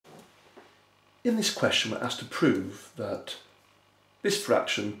In this question we're asked to prove that this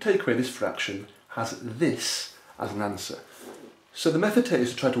fraction, take away this fraction, has this as an answer. So the method here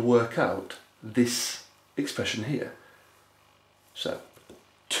is to try to work out this expression here. So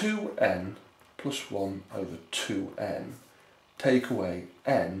 2n plus 1 over 2n, take away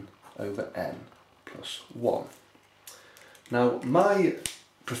n over n plus 1. Now my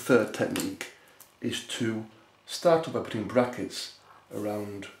preferred technique is to start off by putting brackets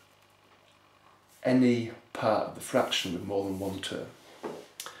around any part of the fraction with more than one term.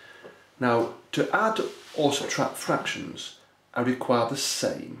 Now to add or subtract fractions I require the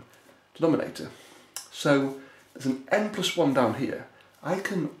same denominator. So there's an n plus 1 down here. I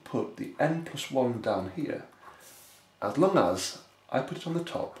can put the n plus 1 down here as long as I put it on the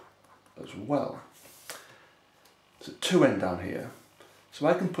top as well. There's a 2n down here, so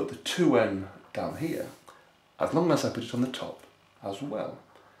I can put the 2n down here as long as I put it on the top as well.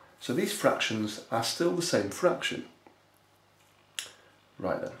 So these fractions are still the same fraction.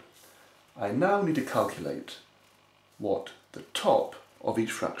 Right then, I now need to calculate what the top of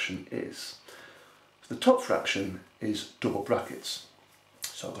each fraction is. So the top fraction is double brackets.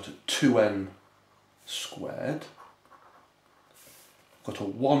 So I've got a 2n squared, I've got a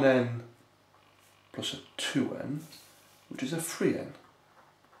 1n plus a 2n, which is a 3n.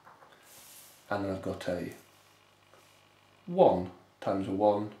 And then I've got a 1 times a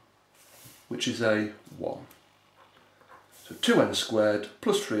 1, which is a 1. So 2n squared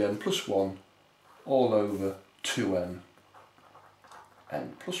plus 3n plus 1 all over 2n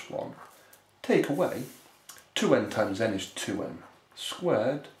n plus 1. Take away 2n times n is 2n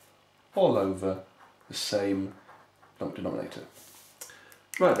squared all over the same denominator.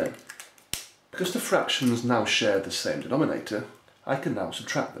 Right then, because the fractions now share the same denominator, I can now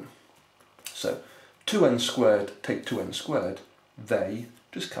subtract them. So 2n squared take 2n squared, they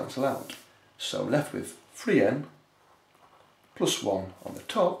just cancel out. So I'm left with 3n plus 1 on the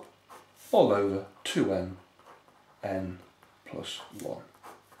top all over 2n n plus 1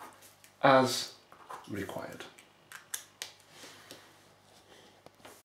 as required.